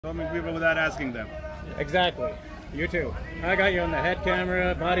Filming people without asking them. Exactly. You too. I got you on the head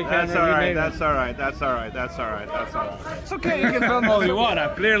camera, body camera. That's all right. That's all right. That's all right. That's all right. That's all right. It's okay. You can film all you want.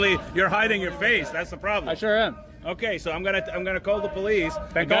 Clearly, you're hiding your face. That's the problem. I sure am. Okay, so I'm gonna call the police.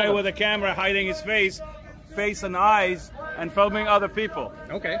 Then the guy call with a camera hiding his face and eyes, and filming other people.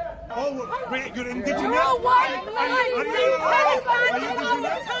 Okay. Oh, wait, you're indigenous? Oh, what?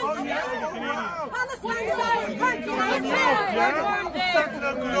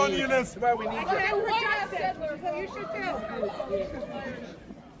 Colonialists. Well, we need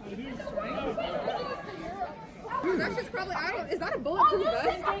That's just probably, is that a bulletproof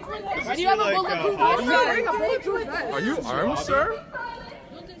vest? Why do you have a bulletproof vest? You're wearing a bulletproof vest. Are you armed, sir?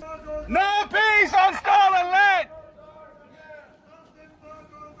 No peace on stolen land!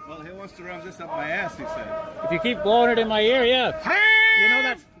 Well, he wants to ram this up my ass, he said. If you keep blowing it in my ear, yeah. Freeze!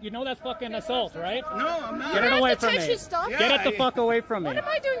 You know that's fucking assault, right? No, I'm not. Get it away from me. Yeah, Get it the fuck away from me. What am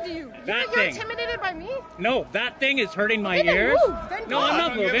I doing to you? That You're thing. intimidated by me? No, that thing is hurting my Then ears. move. Then No, go. I'm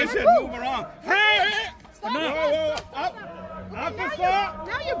not moving. Move around. Freeze! I'm not. Whoa, up. Officer!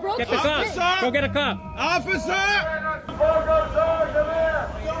 Now you broke Get the his cop. neck. Go get a cop. Officer!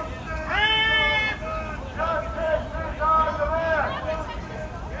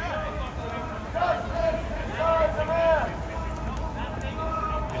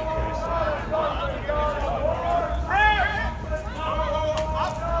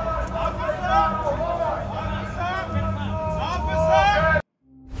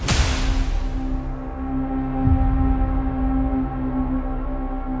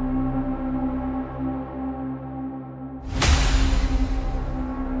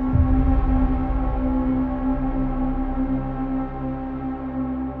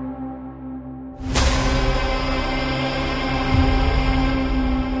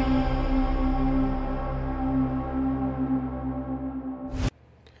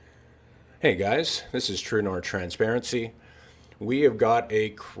 Hey guys, this is truenorthtransparency. We have got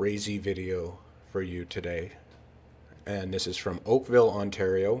a crazy video for you today, and this is from Oakville,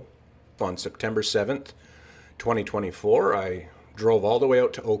 Ontario. On September 7th, 2024, I drove all the way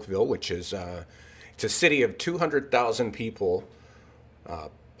out to Oakville, which is it's a city of 200,000 people,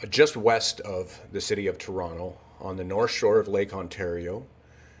 just west of the city of Toronto, on the north shore of Lake Ontario.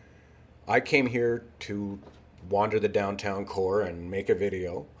 I came here to wander the downtown core and make a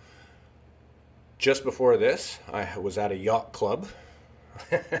video. Just before this, I was at a yacht club.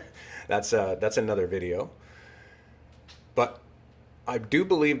 That's another video. But I do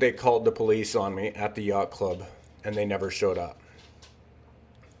believe they called the police on me at the yacht club, and they never showed up.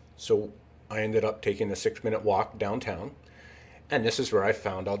 So I ended up taking a 6-minute walk downtown, and this is where I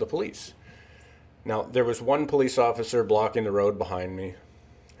found all the police. Now, there was one police officer blocking the road behind me,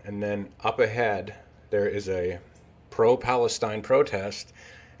 and then up ahead, there is a pro-Palestine protest,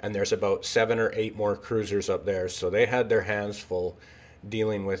 and there's about 7 or 8 more cruisers up there, so they had their hands full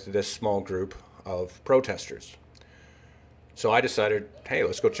dealing with this small group of protesters. So I decided, hey,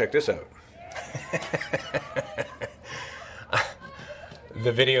 let's go check this out.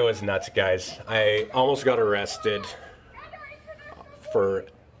 The video is nuts, guys. I almost got arrested for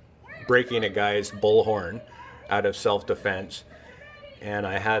breaking a guy's bullhorn out of self-defense, and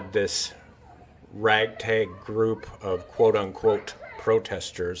I had this ragtag group of quote-unquote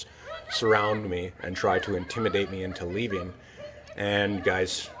protesters surround me and try to intimidate me into leaving. And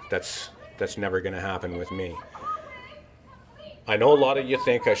guys, that's never going to happen with me. I know a lot of you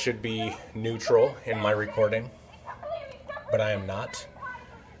think I should be neutral in my recording, but I am not.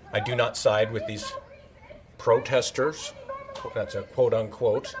 I do not side with these protesters. That's a quote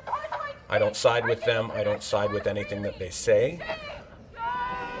unquote. I don't side with them. I don't side with anything that they say.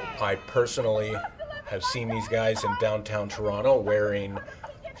 I personally have seen these guys in downtown Toronto wearing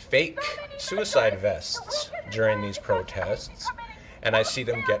fake suicide vests during these protests, and I see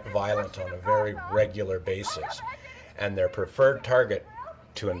them get violent on a very regular basis. And their preferred target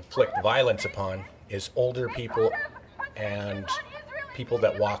to inflict violence upon is older people and people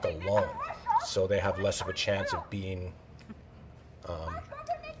that walk alone, so they have less of a chance of being,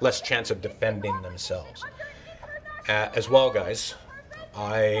 less chance of defending themselves. As well, guys,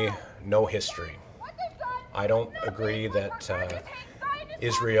 I know history. I don't agree that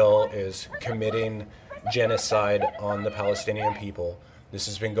Israel is committing genocide on the Palestinian people. This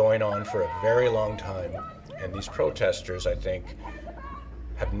has been going on for a very long time, and these protesters, I think,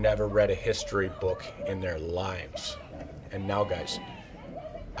 have never read a history book in their lives. And now, guys,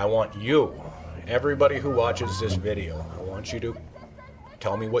 I want you, everybody who watches this video, I want you to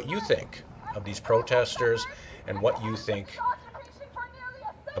tell me what you think of these protesters and what you think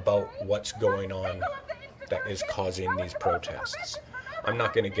about what's going on that is causing these protests. I'm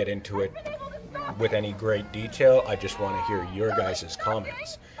not going to get into it with any great detail. I just want to hear your guys'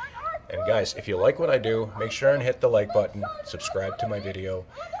 comments. And guys, if you like what I do, make sure and hit the like button, subscribe to my video,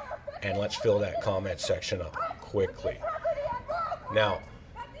 and let's fill that comment section up quickly. Now,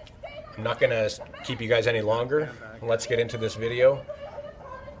 I'm not going to keep you guys any longer. Let's get into this video.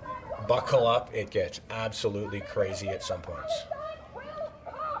 Buckle up, it gets absolutely crazy at some points.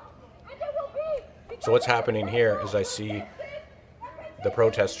 So what's happening here is I see the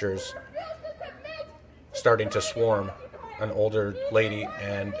protesters starting to swarm an older lady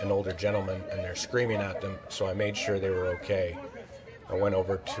and an older gentleman, and they're screaming at them, so I made sure they were okay. I went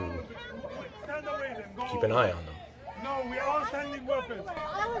over to keep an eye on them. No, we are standing weapons.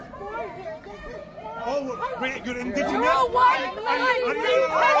 I was born here. Oh, wait, you're indigenous? No, what? Are you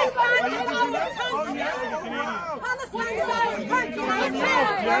indigenous? Oh, yeah, yeah?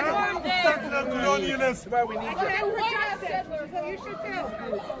 Settler colonialists. Where we need you. Okay, we're just settlers, so you should too.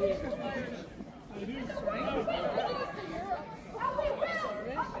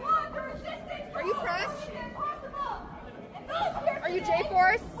 Are you press? Are you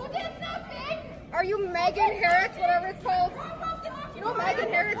J-Force? Are you Megan Harris, whatever it's called? You know Megan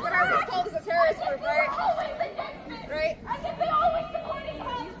Harris, whatever it's called, is a terrorist group, right? Right?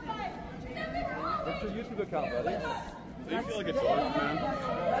 What's your YouTube account, buddy? Do you feel like a dork,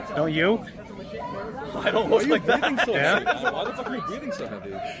 man? Don't you? I don't look like that. So Yeah? Why the fuck are you breathing so heavy?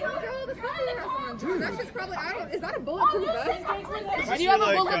 Look at all the stuff you have on. Dude, that's just probably, is that a bulletproof vest? Why do you have a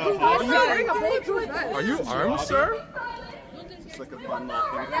bulletproof vest? You're wearing a bulletproof vest. Are you armed, sir? It's like a fun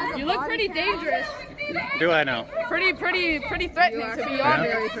little thing. You look pretty dangerous. Do I know? Pretty threatening, to be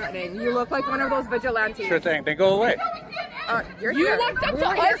honest. Very threatening. You look like one of those vigilantes. Sure thing. Then go away. You looked up to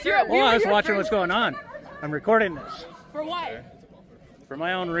us. Well, I was watching what's going on. I'm recording this. For what? For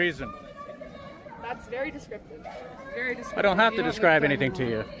my own reason. That's very descriptive. Very descriptive. I don't have to describe anything to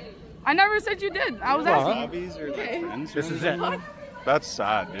you. I never said you did. I was asking. Hobbies or like friends? This is it. That's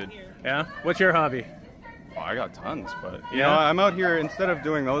sad, dude. Yeah? What's your hobby? Oh, I got tons, but you Yeah? know, I'm out here instead of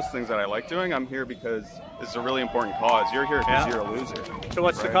doing those things that I like doing. I'm here because this is a really important cause. You're here because Yeah. you're a loser. So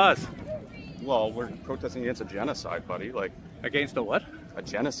what's the Right. cause? Well, we're protesting against a genocide, buddy. Like Against a what? a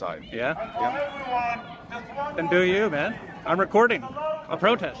genocide. Yeah? Yeah. Then do you, man. I'm recording a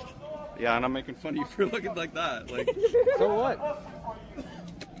protest. Yeah, and I'm making fun of you for looking like that. Like, So what?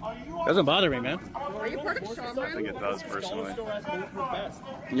 Doesn't bother me, man. Are you part of I Shaman? think it does personally.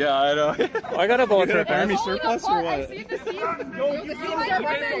 Yeah, I know. I got a bulletproof Army vest. surplus or I what? see the seams. The seams are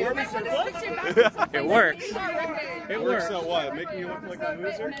ripping. You might want to switch it back to something. It works. The seams are ripping. It Works works. out what? Making you look like a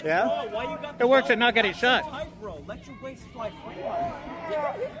loser? Yeah? It works at not getting shot. Let your waist fly free.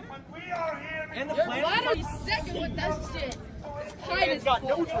 And the Your plan bladder is second with that shit. It's tight as fuck.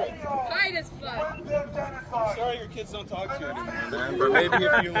 Tight as fuck. Sorry your kids don't talk to you anymore, man. But maybe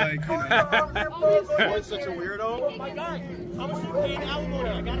if you like, you know, you're such a weirdo. Oh my god, how much you paying alimony?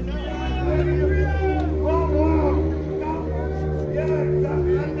 I gotta know.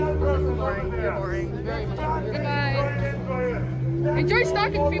 You're boring. Very much. Goodbye. Enjoy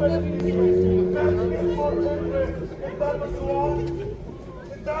stalking people.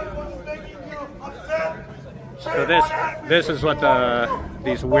 So this is what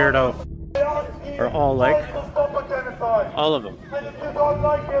these weirdo are all like. All of them.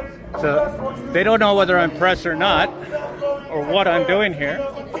 So they don't know whether I'm press or not, or what I'm doing here.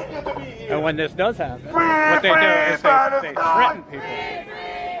 And when this does happen, what they do is they threaten people.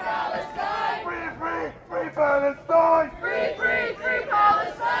 Free Palestine! Free, free, free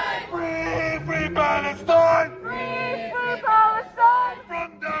Palestine! Free Palestine! Free Palestine! From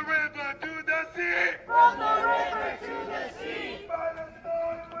the river to the sea! From the river to the sea! Palestine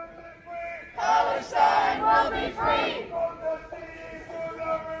will be free! Palestine will be free!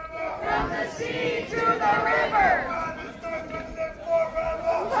 From the sea to the river! From the sea to the river!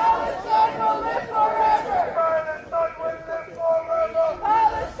 Palestine will live forever! Palestine will live forever!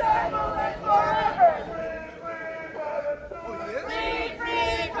 Palestine will live forever! Palestine will live forever! Free,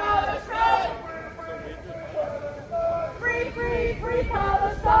 free Palestine! Free, free, free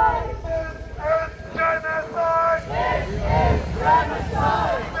Palestine! This is genocide! This is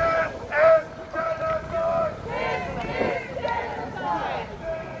genocide! This is genocide! This is genocide!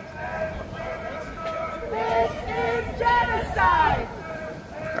 This is genocide!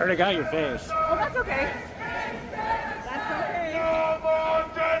 I already got your face. Oh, that's okay. That's okay. No more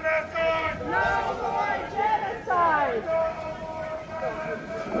genocide! No more genocide!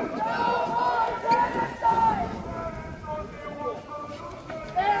 No more genocide!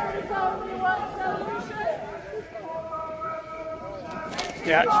 There is only one solution.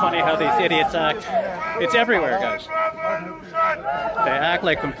 Yeah, it's funny how these idiots act. It's everywhere, guys. Revolution! They act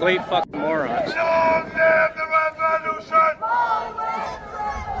like complete fucking morons. Long live the revolution!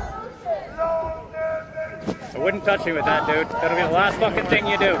 I wouldn't touch you with that, dude. That'll be the last fucking thing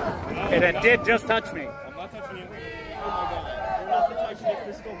you do. And it did just touch me. I'm not touching you. Oh my god. You're not touching your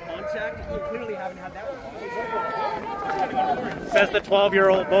physical contact. You clearly haven't had that one. Says the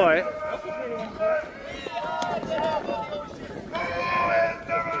 12-year-old boy.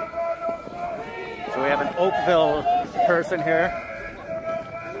 So we have an Oakville person here.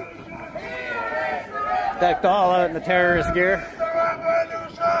 Decked all out in the terrorist gear.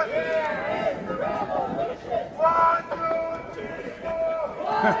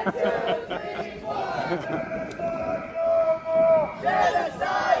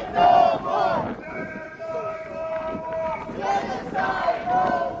 Genocide no more! Genocide no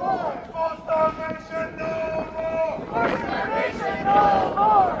more! Forced starvation no more! Forced starvation no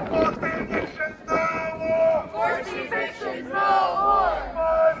more! Forced evictions no more! Forced evictions no more!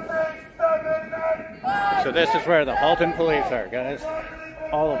 5, 6, 7, 8. So this is where the Halton police are, guys.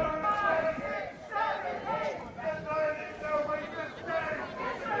 All of them.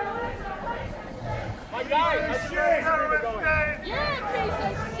 My guy, how's your going? You're a piece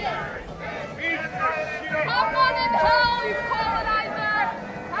of shit. Have fun in hell, you colonizer.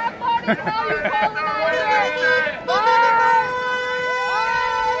 Have fun in hell, you colonizer.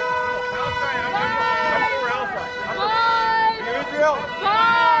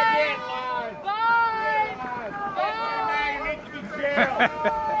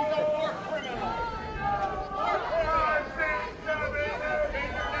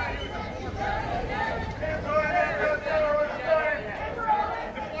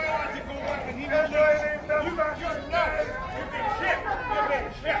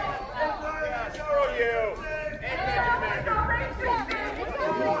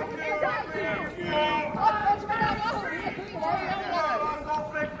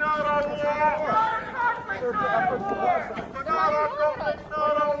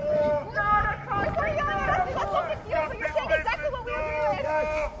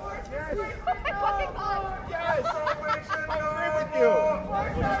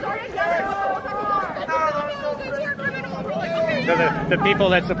 So the people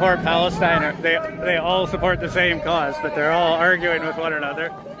that support Palestine, they all support the same cause, but they're all arguing with one another.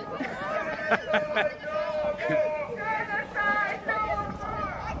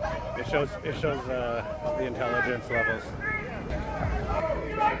 It shows the intelligence levels.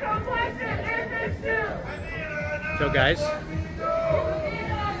 So guys,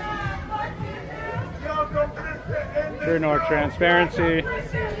 True North Transparency,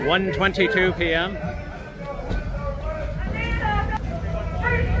 1:22 p.m.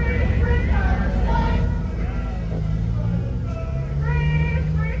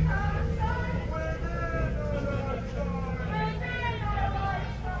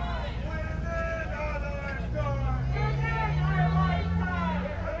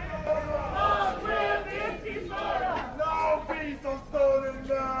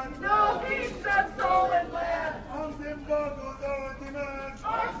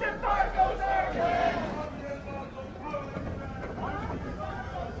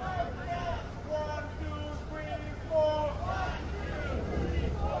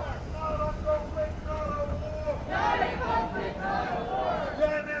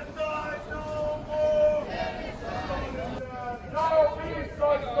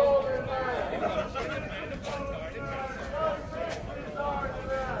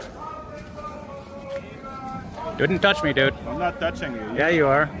 Didn't touch me, dude. I'm not touching you. Yeah, you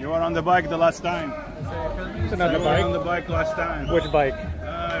are. You were on the bike the last time. It's another You were bike. on the bike last time. Which bike?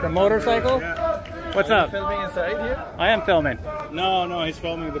 The motorcycle? Yeah. What's up? Filming inside here? I am filming. No, he's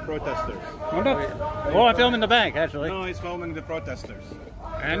filming the protesters. Oh, I'm filming the bank, actually. No, he's filming the protesters.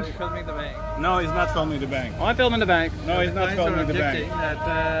 And? Filming the bank. No, he's not filming the bank. Oh, I'm filming the bank. No, he's not filming the bank.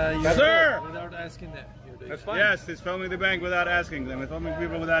 That, Sir! Without asking them. That's fine. Yes, he's filming the bank without asking them. He's filming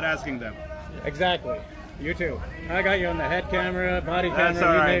people without asking them. Exactly. You too. I got you on the head camera, body camera. That's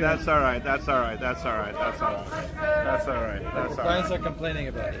all right. That's all right. That's all right. That's all right. That's all right. That's all right. That's all Clients right. are complaining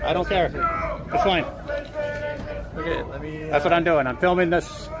about it. I don't care. It's fine. Okay, let me... That's what I'm doing. I'm filming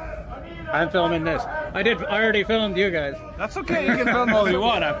this. I'm filming this. I already filmed you guys. That's okay. You can film all you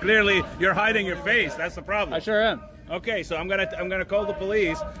want. Clearly, you're hiding your face. That's the problem. I sure am. Okay, so I'm gonna call the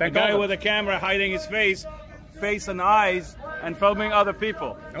police. The Then guy call with a camera hiding his face and eyes, and filming other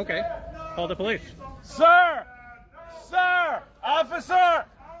people. Okay. Call the police. Sir! Sir! Officer!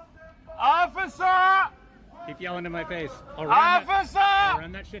 Officer! Keep yelling in my face. I'll run Officer!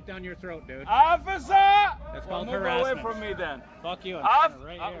 that shit down your throat, dude. Officer! That's called move harassment. away from me then. Fuck you. I'm standing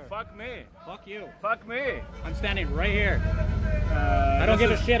right here. Fuck me. Fuck you. Fuck me. I'm standing right here. I don't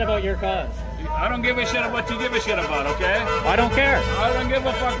give a shit about your cause. I don't give a shit about what you give a shit about, okay? I don't care. I don't give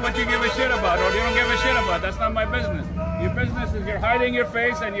a fuck what you give a shit about or you don't give a shit about. That's not my business. Your business is you're hiding your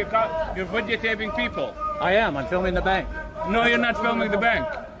face and you're videotaping people. I am. I'm filming the bank. No, you're not filming the bank.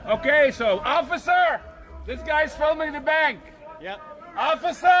 Okay, so, officer! This guy's filming the bank. Yep.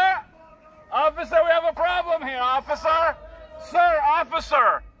 Officer! Officer, we have a problem here, officer! Sir,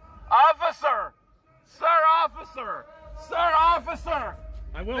 officer! Officer! Sir, officer! Sir, officer!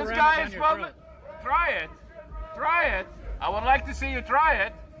 I will This ram guy it is down your filming. throat. Try it. Try it. I would like to see you try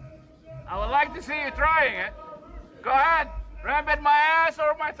it. I would like to see you trying it. Go ahead. Ram it my ass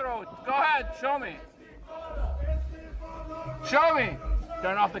or my throat. Go ahead. Show me. Show me.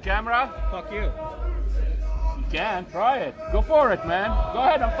 Turn off the camera. Fuck you. You can. Try it. Go for it, man. Go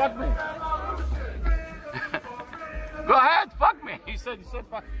ahead and fuck me. Go ahead. Fuck me. He said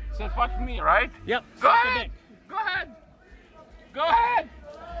fuck me, right? Yep. Go suck the ahead. dick. Go ahead. Go ahead.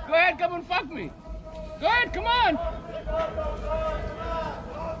 Go ahead. Come and fuck me. Go ahead. Come on.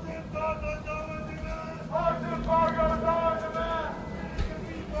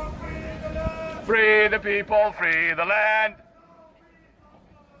 Free the people, free the land.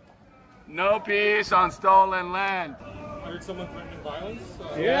 No peace on stolen land. I heard someone threatening violence.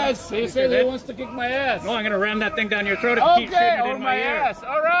 Yes, he said he wants to kick my ass. No, I'm gonna ram that thing down your throat if you keep shooting it on in my ear. ass.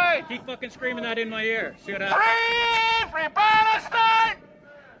 All right. Keep fucking screaming that in my ear. See what happens. Free Palestine!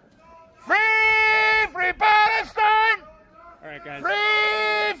 Free Palestine! All right, guys.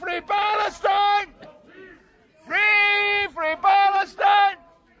 Free Palestine! Free Palestine!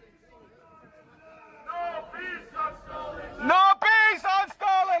 No peace on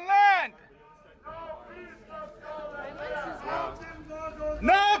stolen land!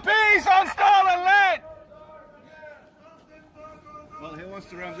 No peace on stolen land! Well, he wants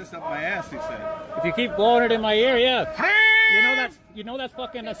to ram this up my ass, he said. If you keep blowing it in my ear, yeah. Free! You know that's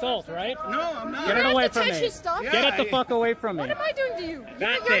fucking assault, right? No, I'm not. Get it away from me. Stuff? Get it the fuck away from me. What am I doing to you?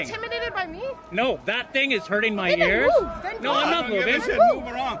 That You're thing. intimidated by me? No, that thing is hurting my Then ears. move. Then No, go. I'm not Don't give a moving. shit. Move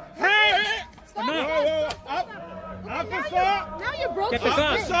around. Stop. No. Stop. Now you broke Get the his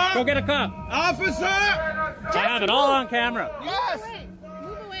cop. thing. Go get a cop. Officer! I have it all on camera. Yes.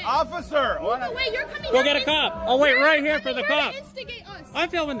 Move away. Officer! Move away. You're coming. Go get a cop. I'll wait right here for the You're cop. to instigate us. I'm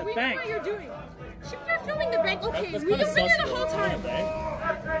filming the We bank. know what you're doing. You're filming the bank. Okay, That's we've kinda been here sus the whole filming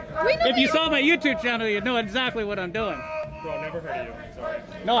time. We know If you what saw my YouTube channel, you'd know exactly what I'm doing. Bro, I never heard of you. Sorry.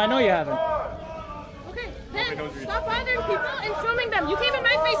 No, I know you haven't. Okay, then stop bothering people and filming them. You came in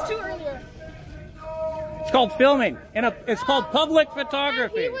my face too earlier. It's called filming. It's called public And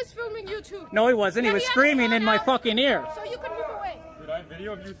photography. he was filming you too. No, he wasn't. He Yeah, was he had screaming his in phone my out, fucking ear. So you could move away. Dude, I have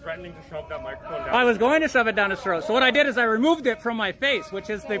video of you threatening to shove that microphone down. I was going to shove it down his throat. So what I did is I removed it from my face,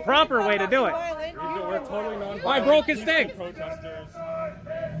 which is the proper way to do it. We're totally non-violent. I broke his thing. Protesters.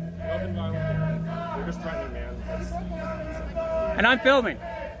 Nothing violent. You're just threatening, man. And I'm filming.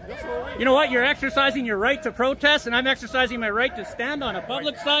 You know what? You're exercising your right to protest, and I'm exercising my right to stand on a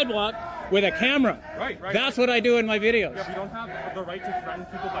public sidewalk with a camera. Right. That's what I do in my videos. Yeah, we don't have the right to threaten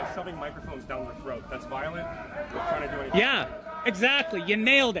people by shoving microphones down their throat. That's violent. We're trying to do anything. Yeah, exactly. You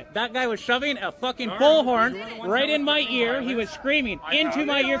nailed it. That guy was shoving a fucking bullhorn right in my ear. He was screaming into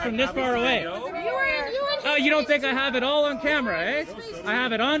my ear from this far away. You don't think I have it all on camera, eh? I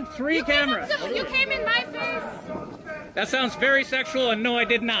have it on 3 cameras. You came in my face. That sounds very sexual, and no, I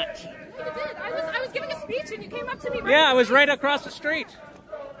did not. You did. I was giving a speech and you came up to me. Yeah, I was right across the street.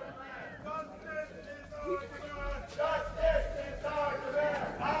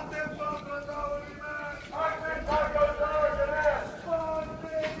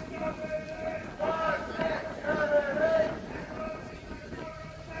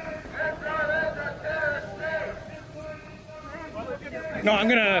 No,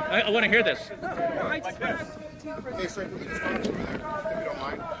 I want to hear this. Okay, sir, can we just talk to him there, if you don't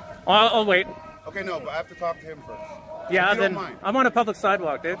mind? I'll wait. Okay, no, but I have to talk to him first. Yeah, If you then don't mind. I'm on a public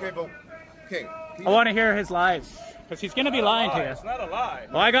sidewalk, dude. Okay, but, okay. I want to hear his lies. Because he's going to be lying to you. It's not a lie.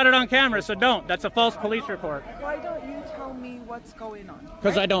 Well, I got it on camera, so don't. That's a false police report. Why don't you tell me what's going on?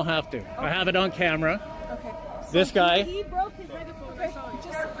 Because I don't have to. I have it on camera. Okay. So This guy. He broke his microphone. Okay,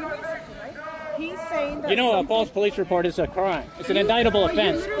 just give me a second, right? He's saying that You know, a something- false police report is a crime. It's an indictable But you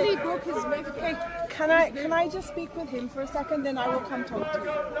offense. literally broke his microphone. Okay, can I just speak with him for a second, then I will come talk to you.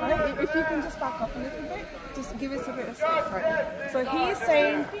 Right? If you can just back up a little bit, just give us a bit of space, right? So he's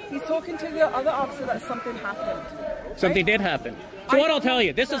saying, he's talking to the other officer that something happened. Something did happen. So what I'll tell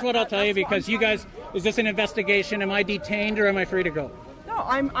you, this is what I'll tell you, because you guys, is this an investigation? Am I detained or am I free to go? No,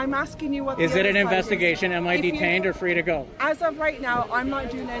 now, I'm asking you what. Is the it other an side investigation? is. Am I If you- detained or free to go? As of right now, I'm not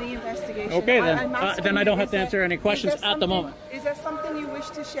doing any investigation. Okay, then. I'm asking Then I you, don't have is to there- answer any is questions there at the something- moment. Is there something you wish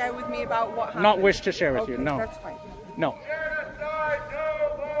to share with me about what happened? Not wish to share with you, Okay, no. That's fine. No.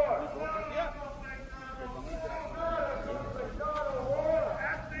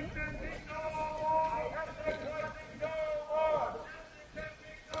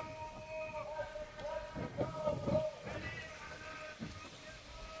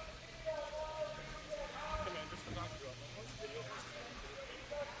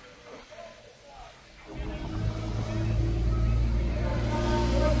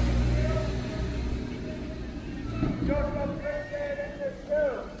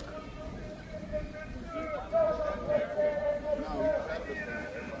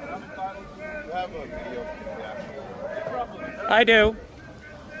 I do.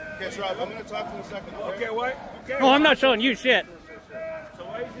 Okay, so I'm going to talk to you in a second. Okay, what? Okay. No, I'm not showing you shit. So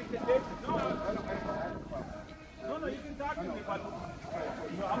why is it the take? No, you can talk to me, but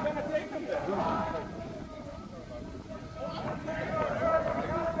I'm gonna take him there.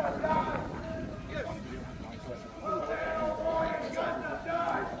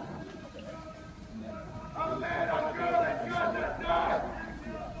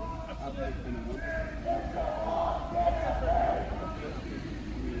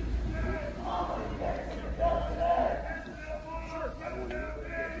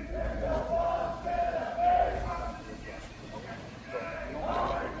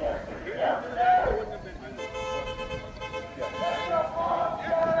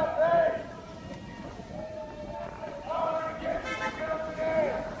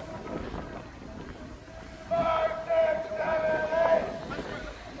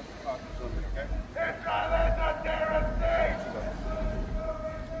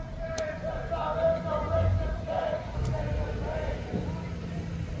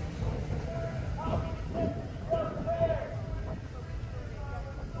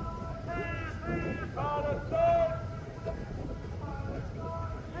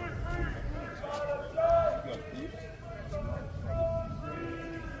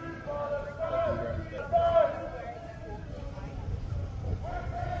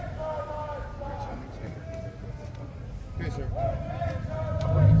 Okay, sir.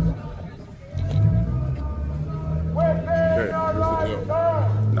 Okay, here's the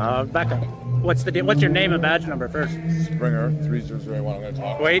deal. Becca, what's the deal? What's your name and badge number first? Springer, 3001. I'm going to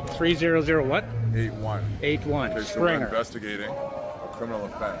talk. Wait, 300 what? 81. 81. Okay, so we're Springer. investigating a criminal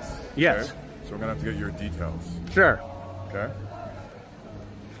offense. Yes. Okay? So we're going to have to get your details. Sure. Okay?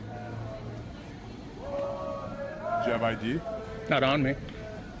 Do you have ID? Not on me.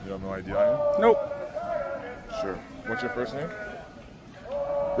 You have no ID on you? Nope. Sure. What's your first name?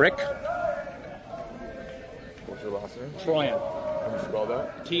 Rick What's your last name? Troyan. Can you spell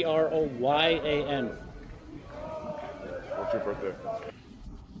that? Tryan. What's your birthday?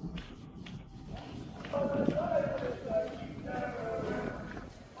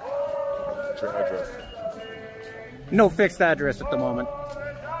 What's your address? No fixed address at the moment.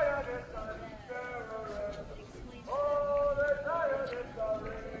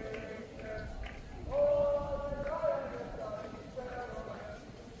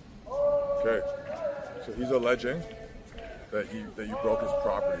 Okay. So he's alleging that you broke his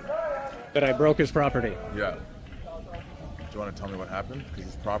property. That I broke his property. Yeah. Do you want to tell me what happened? Because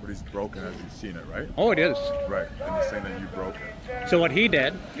his property's broken as you've seen it, right? Oh, it is. Right. And he's saying that you broke it. So what he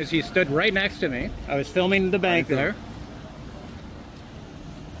did is he stood right next to me. I was filming the bank there.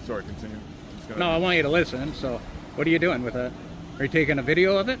 Sorry, continue. No, I want you to listen. So what are you doing with that? Are you taking a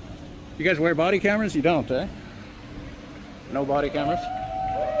video of it? You guys wear body cameras? You don't, eh? No body cameras?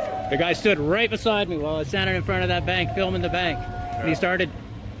 The guy stood right beside me while I was standing in front of that bank, filming the bank. Yeah. And he started,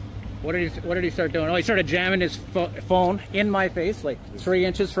 what did he start doing? Oh, he started jamming his phone in my face, like 3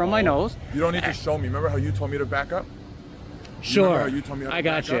 inches from my nose. You don't need to show me. Remember how you told me to back up? Sure. How you told me how to I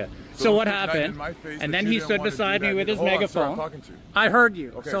got back you. up? So what happened? And then he stood beside me with his megaphone. I heard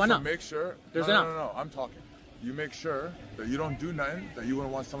you. Okay, so enough. Make sure. There's no, enough. No, I'm talking. You make sure that you don't do nothing that you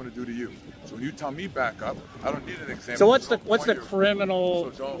wouldn't want someone to do to you. So when you tell me back up, I don't need an example. So what's the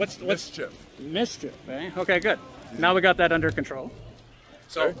criminal? So what's mischief? Mischief, eh? Okay, good. Now we got that under control.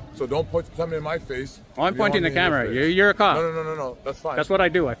 So don't point something in my face. Oh, I'm pointing the camera. You're a cop. No. That's fine. That's what I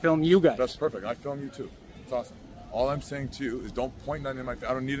do. I film you guys. That's perfect. I film you too. It's awesome. All I'm saying to you is don't point nothing in my face.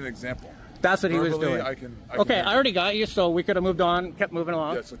 I don't need an example. That's what Verbally, he was doing. I already got you, so we could have moved on, kept moving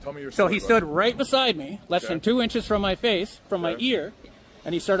along. Yeah, so tell me your story. So story, he stood right beside me, less than 2 inches from my face, from my ear,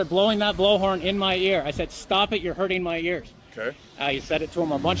 and he started blowing that blowhorn in my ear. I said, "Stop it, you're hurting my ears." Okay. I said it to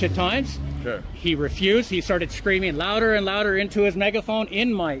him a bunch of times. Okay. He refused. He started screaming louder and louder into his megaphone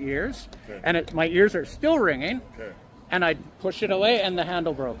in my ears. Okay. And my ears are still ringing. Okay. And I pushed it away and the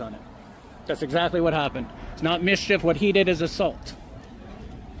handle broke on it. That's exactly what happened. It's not mischief. What he did is assault.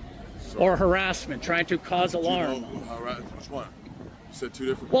 So, or harassment, trying to cause alarm. Do you know which one? You said two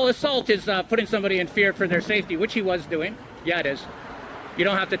different. Well, assault is putting somebody in fear for their safety, which he was doing. Yeah, it is. You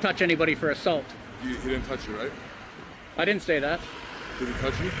don't have to touch anybody for assault. He didn't touch you, right? I didn't say that. Did he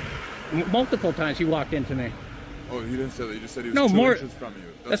touch you? Multiple times he walked into me. Oh, he didn't say that. You just said he was no, 2 more, inches from you.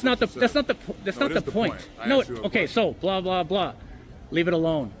 That's not the point. No, okay, so blah blah blah. Leave it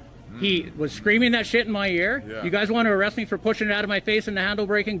alone. He was screaming that shit in my ear. Yeah. You guys want to arrest me for pushing it out of my face and the handle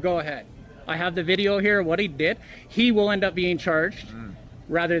breaking? Go ahead. I have the video here of what he did. He will end up being charged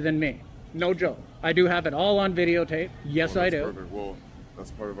rather than me. No joke. I do have it all on videotape. Yes, I do. Perfect. Well,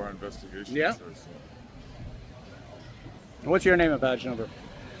 that's part of our investigation. Yeah. Sir, so. What's your name and badge number?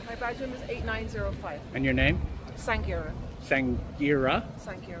 My badge number is 8905. And your name? Sangira. Sangira?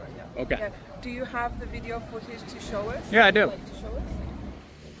 Sangira, yeah. Okay. Yeah. Do you have the video footage to show us? Yeah, I do. Like to show us?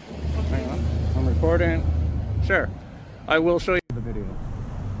 Hang on. I'm recording. Sure. I will show you the video.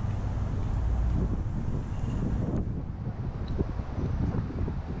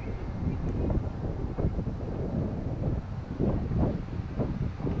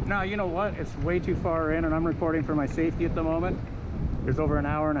 Now, you know what? It's way too far in and I'm recording for my safety at the moment. There's over an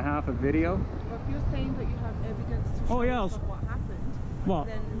hour and a half of video. Well, if you're saying that you have evidence to show us of what happened, well,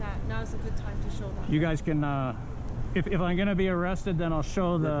 then now's a good time to show that. You guys can, if I'm going to be arrested, then I'll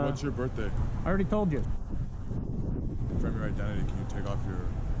show the... What's your birthday? I already told you. Confirm your identity. Can you take off your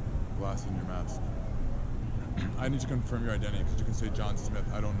glass and your mask? I need to confirm your identity because you can say John Smith.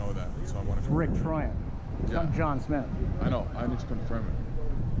 I don't know that, so I want to... Rick Troyan. Yeah. I'm John Smith. I know. I need to confirm it.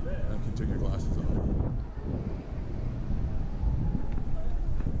 And can you take your glasses off?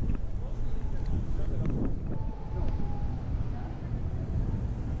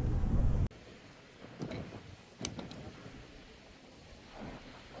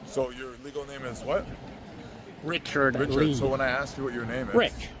 So your legal name is what? Richard Lee. So when I ask you what your name is...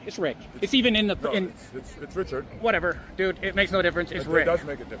 Rick. It's Rick. It's even in the... No, it's Richard. Whatever. Dude, it makes no difference. It's Rick. It does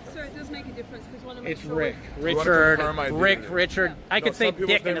make a difference. So it does make a difference because one of them... It's Rick. Richard. Rick, Richard. I No, could say some people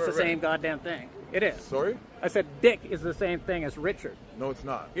Dick say and it's the Rick. same goddamn thing. It is. Sorry? I said Dick is the same thing as Richard. No, it's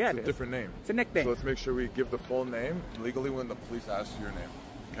not. Yeah, it's a different name. It's a nickname. So let's make sure we give the full name legally when the police ask you your name.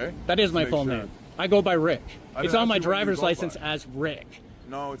 Okay? That is my full name. I go by Rick. It's on my driver's license by. as Rick.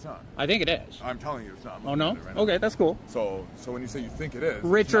 No, it's not. I think it is. I'm telling you it's not. Oh, no? Right Okay, that's cool. So when you say you think it is,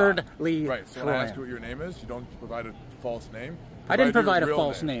 Richard it's not. Lee. Right. So when I ask you what your name is, you don't provide a false name. I didn't provide a your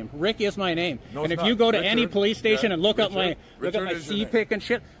false real name. Rick is my name. No, and it's if you not. go to Richard, any police station and look up my Richard is your CPIC name. and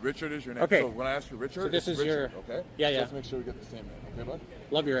shit. Richard is your name. Okay. So when I ask you Richard, So this it's is your... Richard, okay? Yeah, so yeah. let's make sure we get the same name. Okay, bud?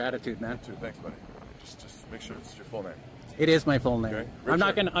 Love your attitude, man. You too. Thanks, buddy. Just make sure it's your full name. It is my full name. Okay? I'm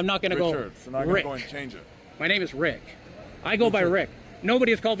not gonna go Richard. So now I'm Rick. gonna go and change it. My name is Rick. I go by Rick.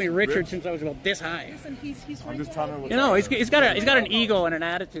 Nobody has called me Richard Rick? since I was about this high. Listen, he's I'm just telling You know, he's got an ego and an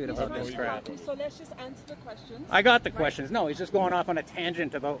attitude about this crap. So let's just answer the questions. I got the questions. No, he's just going off on a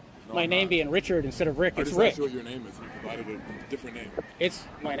tangent about my name being Richard instead of Rick. I It's just Rick. asked you what your name is and you provided a different name. It's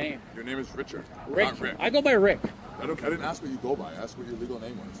my name. Your name is Richard. Rick. Not Rick. I go by Rick. I didn't ask what you go by. I asked what your legal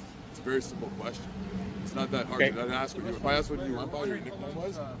name was. It's a very simple question. It's not that hard. Okay. I didn't ask what you. If I asked what you went by, or your nickname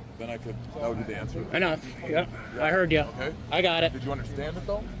was, then that would be the answer. Enough. Yeah, I heard you. Okay. I got it. Did you understand it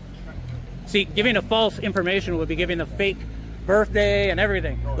though? See, giving a false information would be giving the fake birthday and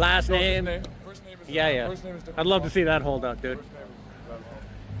everything. Last name. First name is Yeah. First name is different. I'd love to see that hold up, dude.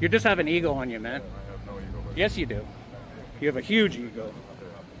 You just have an ego on you, man. I have no ego. Yes, you do. You have a huge ego.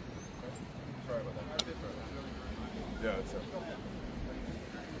 Sorry about that. Yeah, that's it.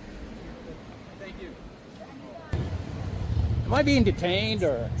 Thank you. Am I being detained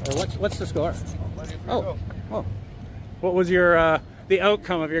or what's the score? Oh. What was your the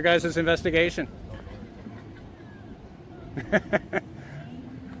outcome of your guys' investigation?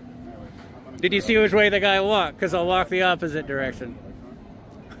 Did you see which way the guy walked? Because I'll walk the opposite direction.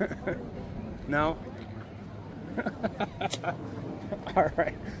 No? All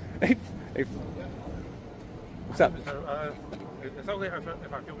right. What's up? It's okay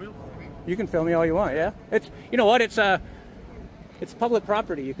if I film you? You can film me all you want, yeah? You know what? It's public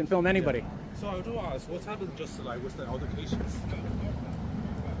property. You can film anybody. Yeah. So I do ask, what's happened just like with the altercations?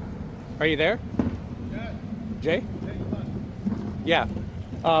 Are you there? Yeah. Jay? Yeah.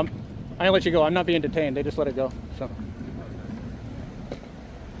 I'll let you go. I'm not being detained. They just let it go. So.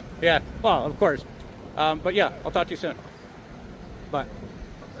 Yeah. Well, of course. But yeah, I'll talk to you soon. But.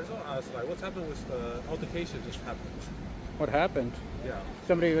 I just want to ask, like, what's happened with the altercation just happened? What happened? Yeah.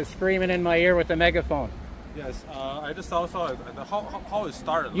 Somebody was screaming in my ear with a megaphone. Yes, I just saw it. How it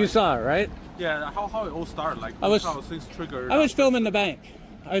started. You saw it, right? Yeah, how it all started. Like, how things triggered. I was filming the bank.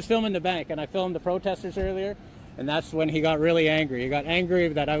 I was filming the bank, and I filmed the protesters earlier, and that's when he got really angry. He got angry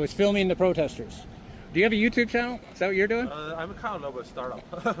that I was filming the protesters. Do you have a YouTube channel? Is that what you're doing? I'm kind of a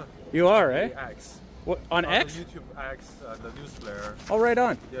startup. You are, eh? X. What, on X? YouTube X, the news player. Oh, right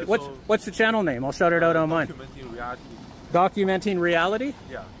on. Yeah, what's the channel name? I'll shout it out on mine. Documenting reality. Documenting reality?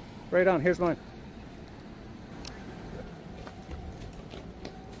 Yeah. Right on. Here's mine.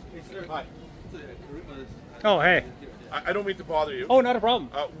 Hi. Oh, hey. I don't mean to bother you. Oh, not a problem.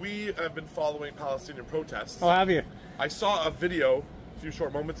 We have been following Palestinian protests. Oh, have you? I saw a video a few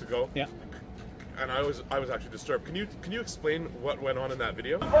short moments ago. Yeah. And I was actually disturbed. Can you explain what went on in that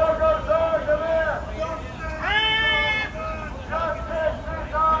video?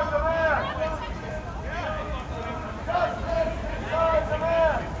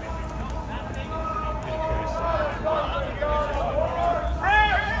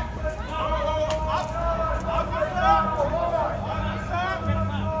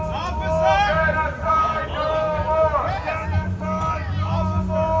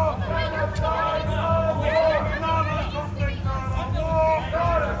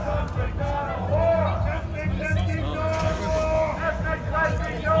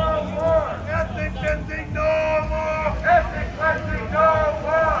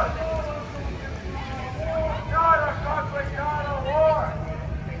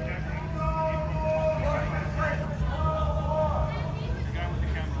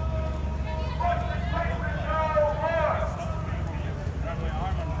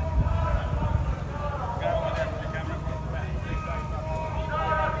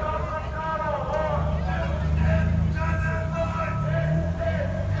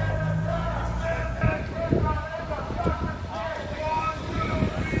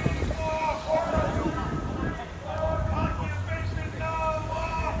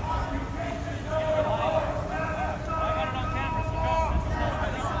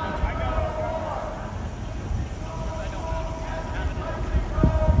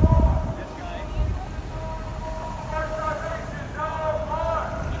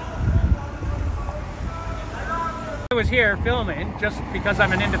 I was here filming just because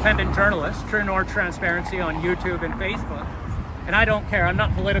I'm an independent journalist, True North Transparency on YouTube and Facebook, and I don't care. I'm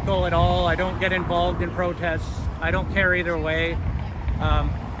not political at all. I don't get involved in protests. I don't care either way.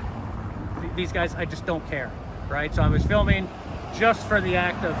 These guys, I just don't care, right? So I was filming just for the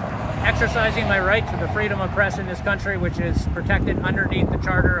act of exercising my right to the freedom of press in this country, which is protected underneath the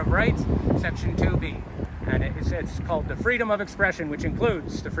Charter of Rights, Section 2B. And it's called the freedom of expression, which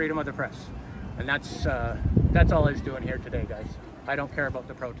includes the freedom of the press. And that's all I was doing here today, guys. I don't care about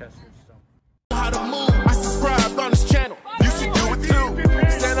the protesters. So. How to move, I subscribe on this channel.